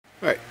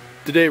Alright,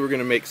 today we're going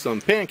to make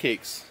some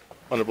pancakes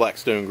on the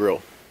Blackstone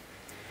Grill.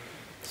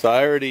 So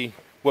I already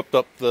whipped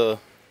up the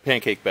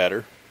pancake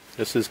batter.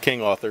 This is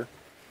King Author.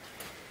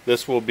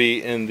 This will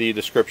be in the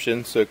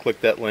description, so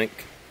click that link.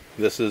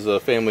 This is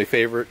a family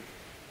favorite.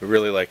 We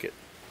really like it.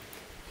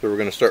 So we're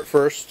going to start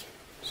first,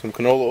 some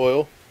canola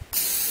oil.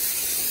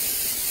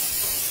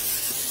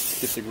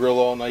 Get the grill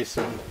all nice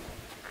and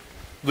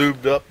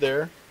lubed up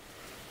there.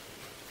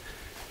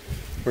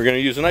 We're going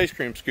to use an ice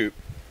cream scoop,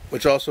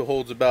 which also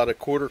holds about a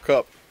 1/4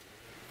 cup.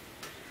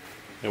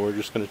 And we're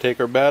just going to take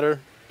our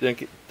batter,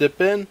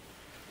 dip in,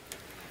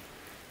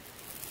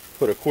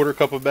 put a 1/4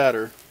 cup of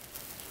batter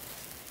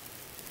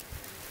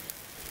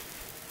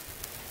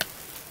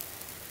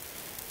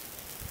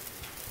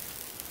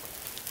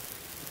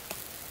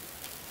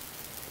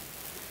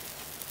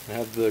I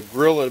have the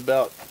grill at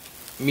about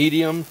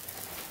medium,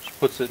 which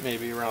puts it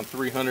maybe around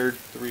 300,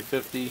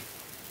 350,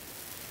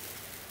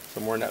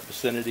 somewhere in that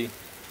vicinity.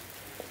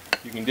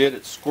 You can get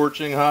it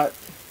scorching hot,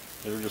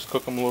 or just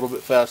cook them a little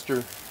bit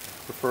faster.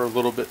 Prefer a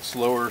little bit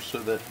slower so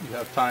that you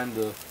have time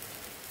to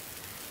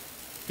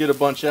get a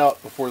bunch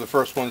out before the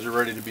first ones are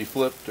ready to be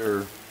flipped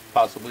or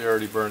possibly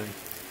already burning.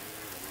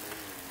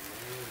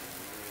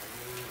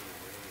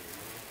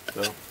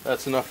 So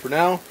that's enough for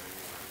now.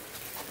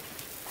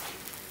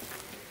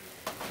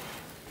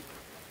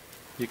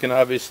 You can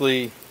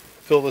obviously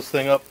fill this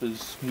thing up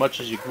as much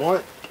as you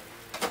want.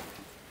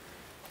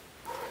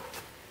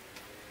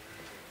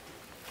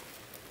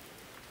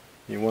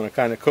 You want to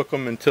kind of cook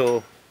them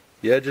until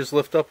the edges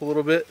lift up a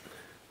little bit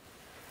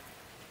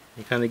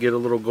and kind of get a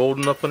little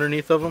golden up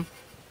underneath of them.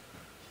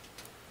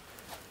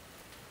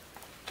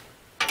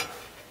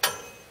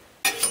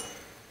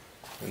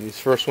 And these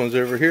first ones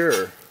over here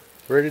are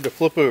ready to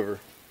flip over.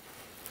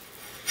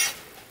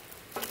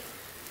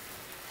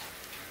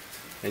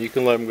 And you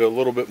can let them go a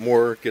little bit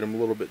more, get them a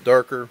little bit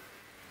darker.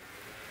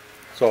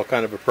 It's all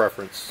kind of a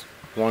preference.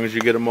 As long as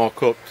you get them all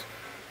cooked,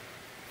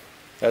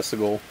 that's the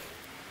goal.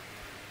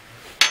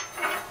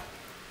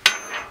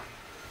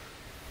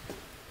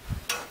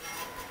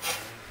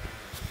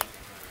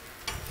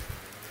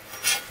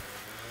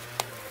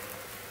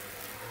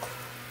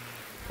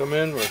 Come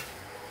in, we'll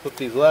flip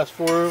these last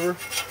 4 over.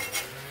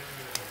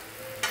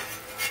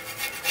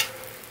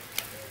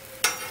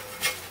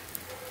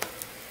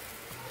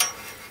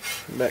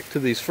 Back to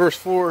these first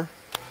 4.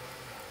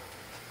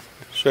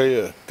 Show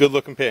you a good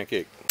looking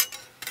pancake.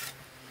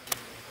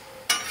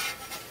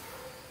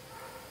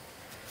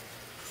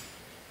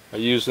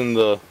 I'm using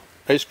the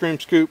ice cream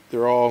scoop.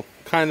 They're all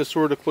kind of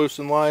sort of close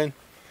in line,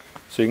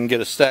 so you can get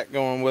a stack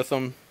going with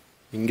them.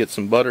 You can get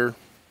some butter,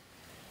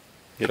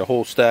 get a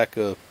whole stack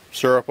of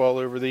syrup all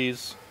over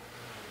these.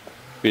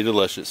 Be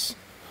delicious.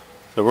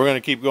 So we're going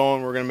to keep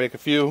going. We're going to make a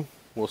few.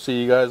 We'll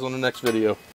see you guys on the next video.